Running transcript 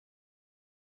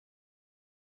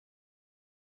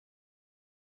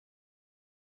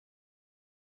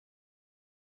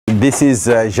This is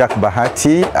Jacques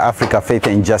Bahati, Africa Faith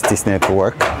and Justice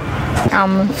Network.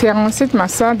 I'm Férencite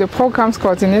Massa, the Programs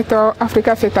Coordinator,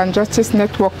 Africa Faith and Justice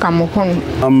Network, Cameroon.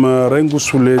 I'm Rengu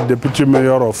Soule, Deputy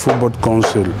Mayor of Football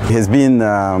Council. It has been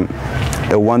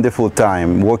a wonderful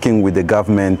time working with the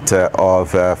government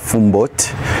of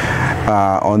Fumbot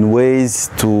on ways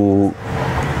to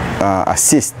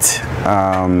assist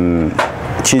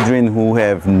children who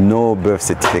have no birth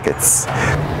certificates.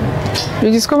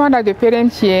 We discovered that the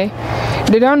parents here,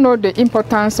 they don't know the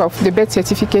importance of the birth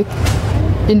certificate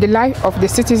in the life of the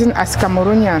citizens as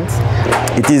Cameroonians.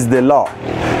 It is the law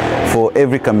for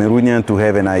every Cameroonian to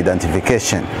have an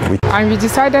identification. And we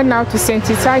decided now to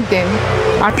sensitize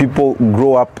them. People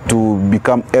grow up to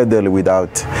become elderly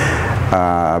without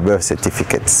birth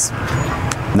certificates.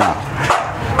 Now,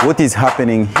 what is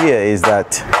happening here is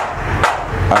that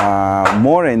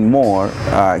more and more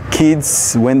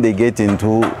kids, when they get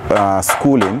into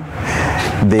schooling,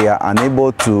 they are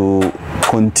unable to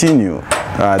continue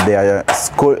their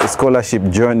scholarship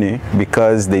journey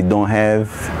because they don't have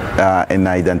an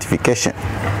identification.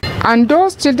 And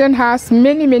those children have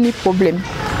many problems.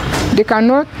 They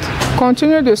cannot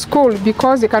continue the school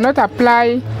because they cannot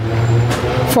apply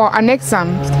for an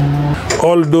exam.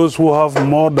 All those who have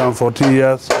more than 40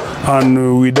 years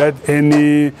and without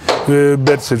any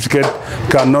birth certificate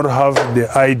cannot have the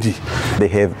ID. They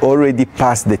have already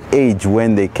passed the age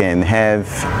when they can have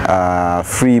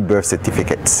free birth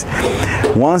certificates.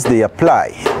 Once they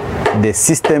apply, the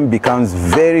system becomes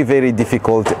very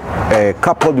difficult.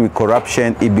 Coupled with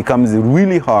corruption, it becomes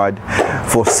really hard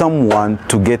for someone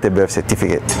to get a birth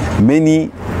certificate.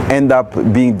 Many end up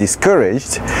being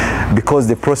discouraged because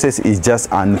the process is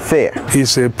just unfair.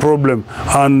 It's a problem,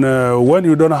 and when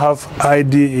you don't have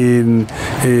ID in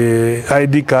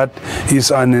ID card,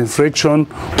 it's an infraction.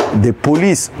 The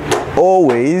police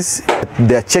always, at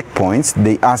their checkpoints,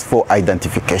 they ask for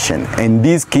identification, and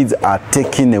these kids are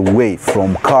taken away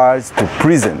from cars to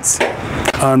prisons.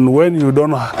 And when you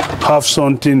don't have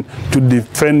something to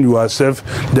defend yourself,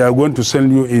 they are going to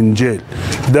send you in jail.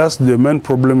 That's the main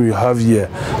problem you have here.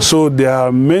 So there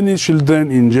are many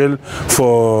children in jail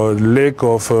for lack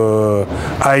of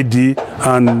ID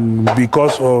and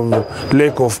because of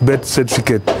lack of birth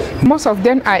certificate. Most of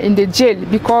them are in the jail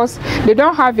because they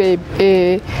don't have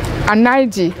an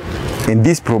ID. And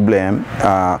this problem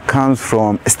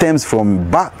stems from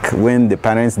back when the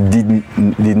parents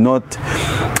did not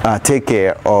take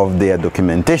care of their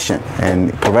documentation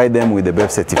and provide them with a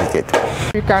birth certificate.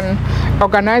 We can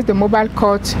organize the mobile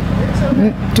court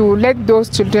to let those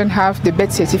children have the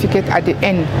birth certificate at the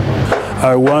end.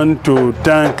 I want to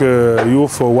thank you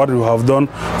for what you have done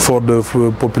for the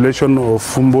population of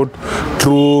Fumbot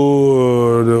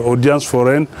through the audience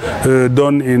foreign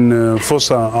done in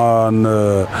Fossa and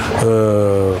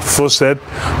Fosset.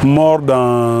 More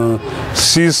than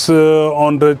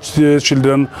 600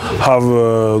 children have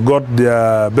got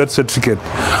their birth certificate.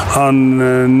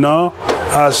 And now,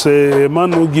 as a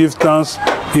man who gives thanks,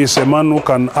 is a man who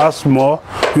can ask more.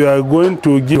 We are going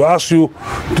to ask you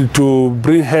to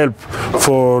bring help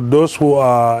for those who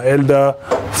are elder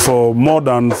for more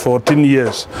than 14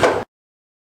 years.